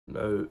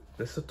Now,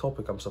 this is a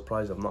topic I'm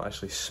surprised I've not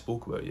actually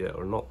spoke about yet,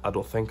 or not. I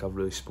don't think I've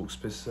really spoke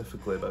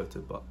specifically about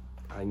it, but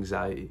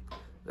anxiety.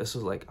 This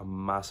is like a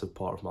massive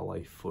part of my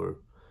life for,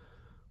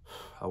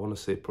 I want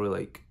to say probably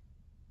like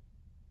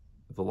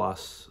the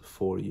last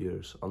 4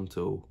 years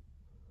probably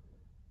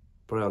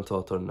until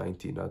I turned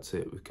 19. I'd say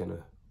it was kind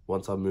of,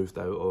 once I moved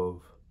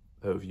out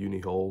of uni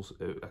halls,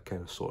 I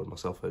kind of sorted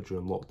myself out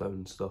during lockdown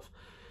and stuff.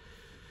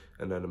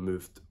 And then I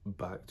moved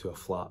back to a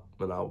flat,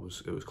 and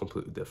it was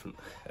completely different.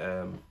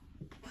 A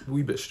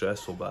wee bit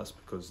stressful, but that's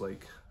because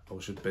like I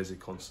was just busy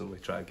constantly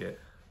trying to get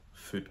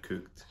food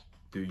cooked,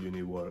 do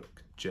uni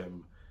work,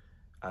 gym,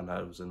 and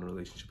I was in a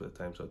relationship at the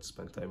time, so I'd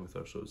spend time with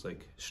her. So it was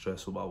like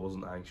stressful, but I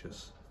wasn't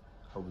anxious.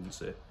 I wouldn't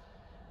say.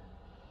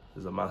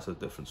 There's a massive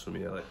difference for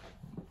me. Like,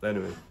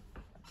 anyway,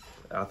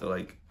 I feel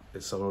like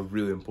it's a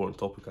really important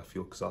topic. I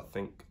feel because I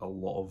think a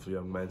lot of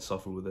young men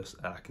suffer with this,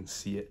 and I can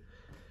see it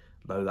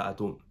now that I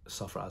don't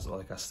suffer as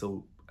like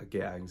I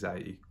get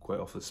anxiety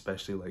quite often,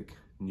 especially like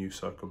new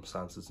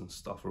circumstances and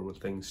stuff, or when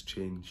things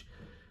change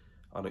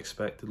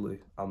unexpectedly.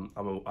 I'm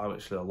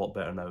actually a lot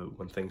better now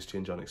when things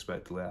change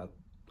unexpectedly.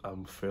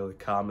 I'm fairly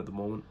calm at the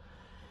moment,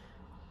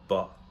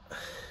 but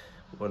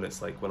when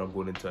it's like when I'm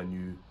going into a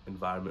new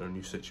environment or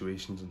new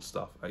situations and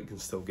stuff, it can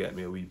still get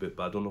me a wee bit.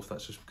 But I don't know if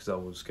that's just because I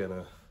wasn't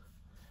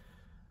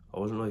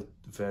really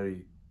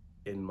very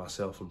in my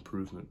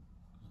self-improvement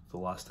the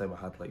last time I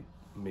had like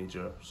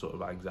major sort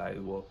of anxiety.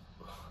 Well,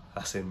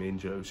 I say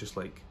major, it was just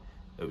like,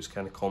 it was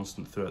kind of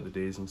constant throughout the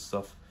days and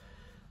stuff,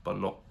 but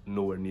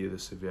nowhere near the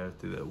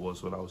severity that it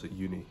was when I was at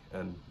uni.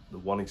 And the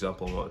one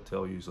example I want to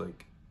tell you is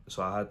like,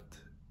 so I had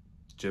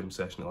gym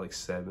session at like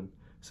 7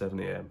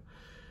 a.m.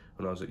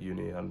 when I was at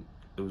uni, and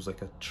it was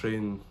like a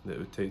train that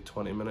would take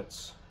 20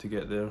 minutes to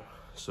get there.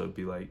 So it'd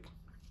be like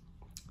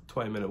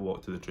 20-minute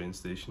walk to the train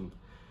station,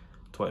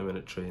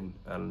 20-minute train,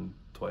 and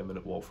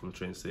 20-minute walk from the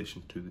train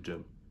station to the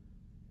gym.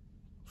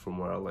 From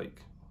where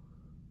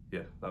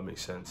yeah, that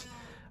makes sense.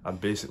 And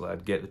basically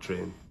I'd get the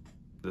train,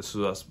 that's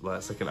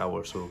like an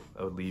hour, so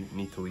I would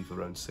need to leave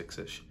around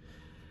 6ish.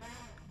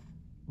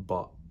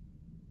 But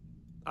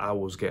I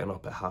was getting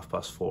up at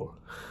 4:30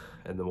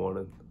 in the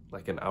morning,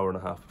 like an hour and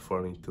a half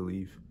before I need to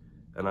leave.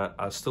 And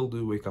I still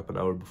do wake up an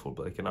hour before,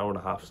 but like an hour and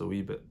a half is a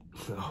wee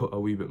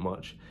bit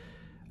much.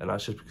 And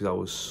that's just because I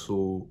was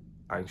so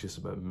anxious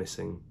about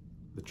missing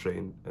the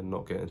train and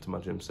not getting into my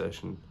gym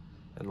session.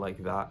 And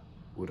like that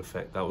would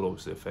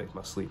obviously affect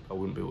my sleep. I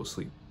wouldn't be able to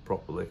sleep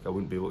properly. I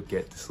wouldn't be able to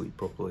get to sleep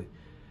properly,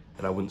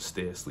 and I wouldn't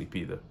stay asleep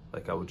either.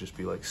 Like, I would just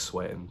be like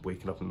sweating,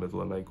 waking up in the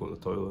middle of the night, going to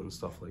the toilet and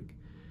stuff. Like,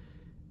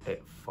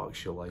 it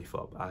fucks your life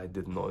up. I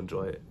did not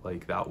enjoy it.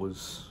 Like, it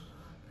was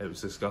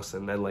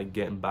disgusting. And then like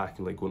getting back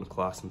and like going to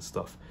class and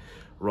stuff,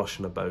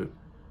 rushing about,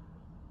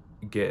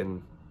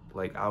 getting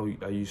like,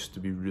 I used to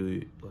be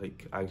really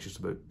like anxious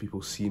about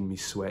people seeing me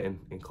sweating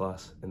in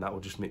class, and that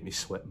would just make me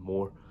sweat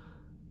more,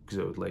 because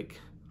it would like,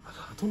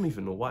 I don't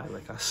even know why,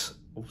 like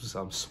obviously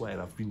I'm sweating,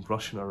 I've been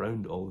rushing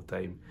around all the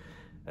time,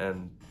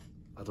 and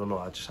I don't know,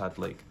 I just had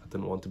like, I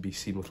didn't want to be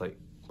seen with like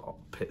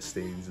pit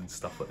stains and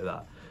stuff like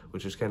that,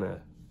 which is kind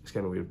of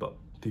weird, but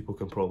people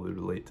can probably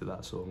relate to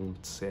that, so I'm going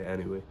to say it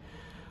anyway.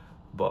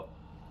 But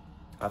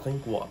I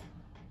think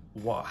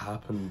what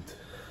happened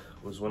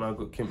was when I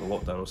came to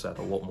lockdown, I had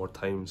a lot more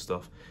time and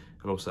stuff,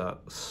 and also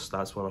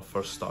that's when I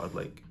first started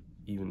like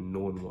even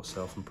knowing what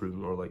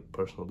self-improvement or like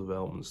personal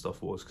development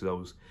stuff was,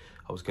 because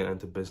I was getting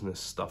into business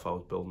stuff. I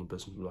was building a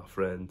business with my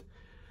friend,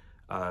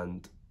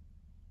 and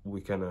we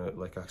kind of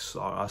like,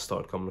 I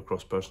started coming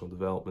across personal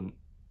development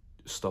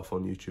stuff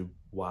on YouTube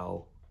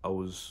while I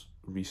was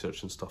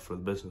researching stuff for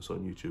the business on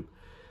YouTube.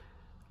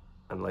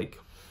 And like,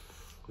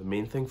 the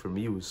main thing for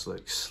me was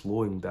like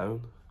slowing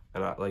down.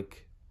 And I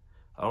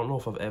don't know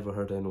if I've ever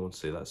heard anyone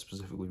say that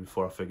specifically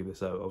before I figured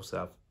this out. Obviously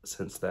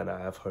since then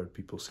I have heard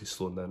people say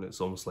slowing down. It's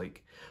almost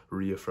like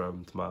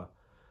reaffirmed my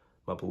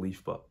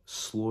belief, but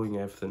slowing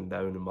everything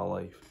down in my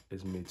life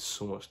has made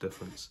so much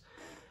difference.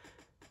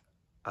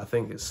 I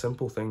think it's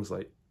simple things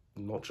like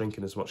not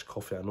drinking as much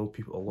coffee. I know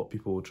a lot of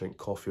people will drink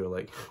coffee or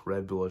like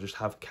Red Bull or just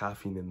have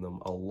caffeine in them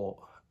a lot.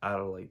 I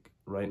don't like,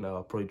 right now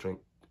I probably drink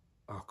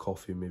a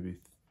coffee maybe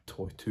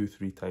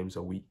 2-3 times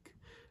a week,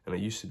 and it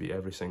used to be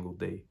every single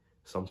day,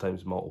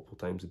 sometimes multiple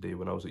times a day.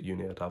 When I was at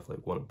uni, I'd have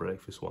like one at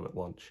breakfast, one at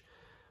lunch,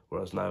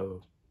 whereas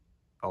now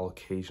I'll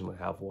occasionally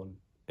have one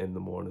in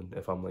the morning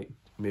if I'm like,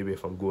 maybe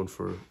if I'm going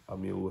for a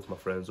meal with my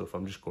friends, or if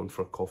I'm just going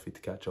for a coffee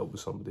to catch up with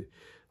somebody.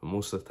 And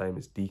most of the time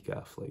it's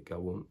decaf. Like, I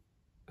won't,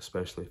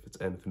 especially if it's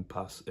anything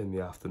past in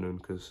the afternoon,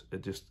 because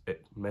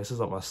it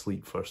messes up my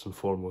sleep first and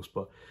foremost.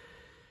 But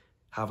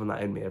having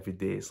that in me every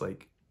day, it's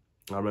like,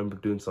 I remember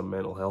doing some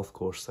mental health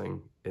course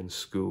thing in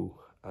school,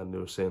 and they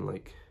were saying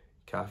like,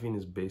 caffeine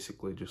is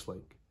basically just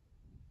like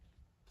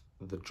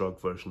the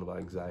drug version of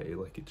anxiety.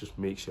 Like, it just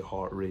makes your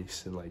heart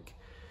race and like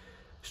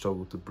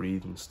struggle to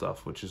breathe and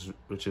stuff, which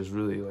is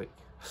really like,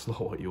 it's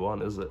not what you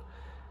want, is it?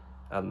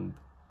 And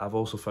I've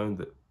also found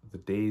that the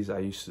days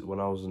when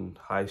I was in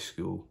high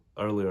school,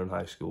 earlier in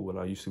high school, when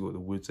I used to go to the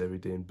woods every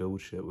day and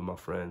build shit with my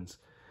friends,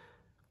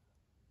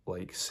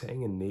 like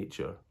sitting in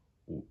nature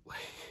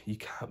you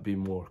can't be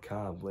more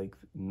calm. Like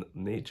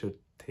nature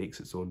takes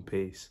its own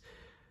pace.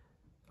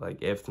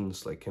 Like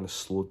everything's like kind of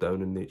slowed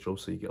down in nature,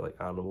 so you get like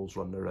animals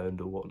running around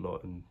or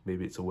whatnot, and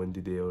maybe it's a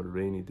windy day or a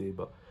rainy day,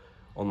 but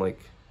on like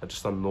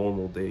just a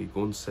normal day,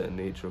 go and sit in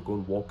nature, go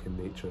and walk in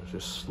nature,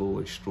 just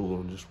slowly stroll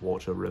and just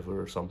watch a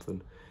river or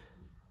something.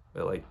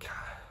 But like,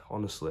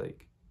 honestly,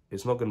 like,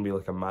 it's not going to be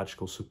like a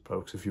magical superpower,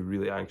 because if you're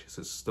really anxious,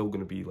 it's still going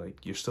to be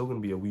like, you're still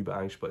going to be a wee bit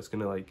anxious, but it's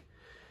going to like,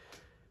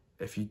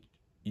 if you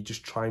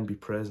just try and be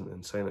present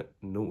and sign it,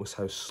 notice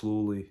how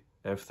slowly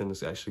everything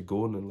is actually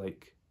going, and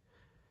like,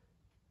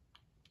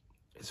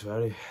 it's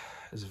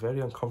a very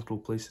uncomfortable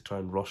place to try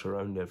and rush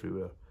around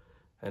everywhere,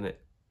 and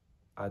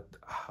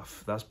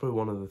that's probably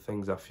one of the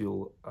things I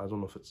feel. I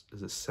don't know if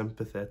is it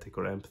sympathetic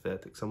or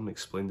empathetic. Someone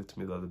explained it to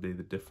me the other day,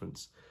 the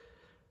difference.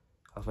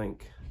 I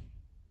think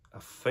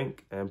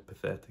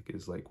empathetic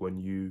is like when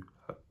you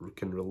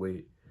can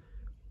relate,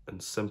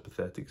 and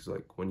sympathetic is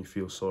like when you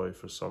feel sorry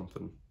for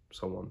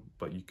someone,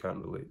 but you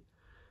can't relate.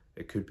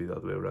 It could be the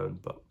other way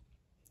around, but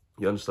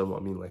you understand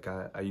what I mean. Like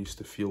I used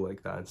to feel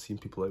like that, and seeing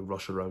people like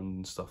rush around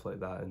and stuff like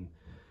that, and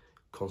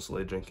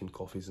constantly drinking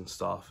coffees and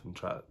stuff and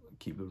try to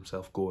keep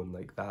themselves going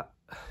like that.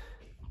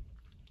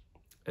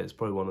 It's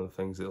probably one of the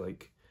things that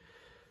like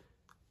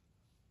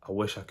I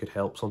wish I could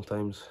help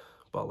sometimes,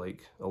 but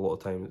like a lot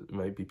of times it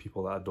might be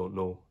people that I don't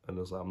know, and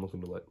it's like I'm not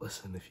going to like,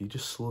 listen, if you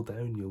just slow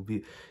down you'll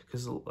be,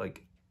 because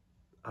like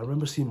I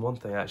remember seeing one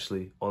thing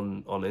actually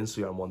on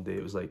Instagram one day.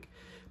 It was like,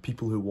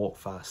 people who walk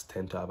fast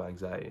tend to have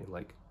anxiety, and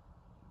like,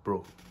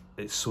 bro,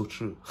 it's so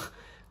true.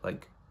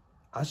 Like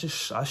I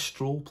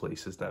stroll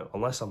places now,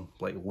 unless I'm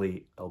like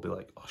late. I'll be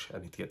like, oh shit, I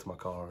need to get to my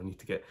car, I need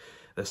to get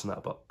this and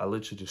that, but I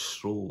literally just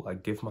stroll. I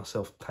give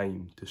myself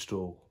time to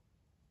stroll,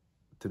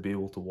 to be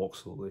able to walk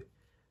slowly.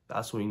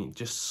 That's what you need,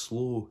 just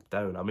slow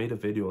down. I made a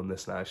video on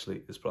this, and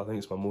actually I think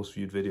it's my most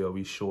viewed video, a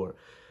wee short.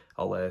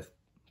 I'll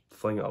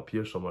fling it up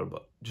here somewhere,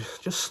 but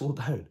just slow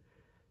down.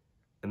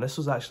 And this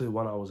was actually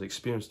when I was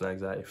experiencing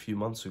anxiety a few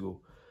months ago.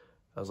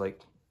 I was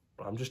like,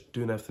 I'm just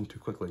doing everything too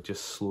quickly,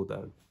 just slow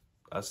down.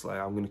 That's like,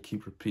 I'm going to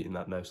keep repeating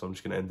that now, so I'm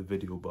just going to end the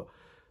video, but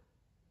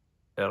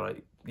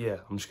alright, yeah,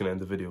 I'm just going to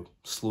end the video.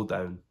 Slow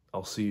down.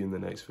 I'll see you in the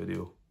next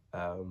video.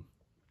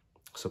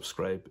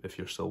 Subscribe if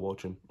you're still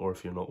watching, or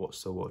if you're not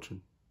still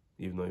watching,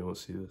 even though you won't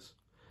see this.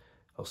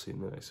 I'll see you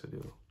in the next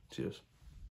video. Cheers.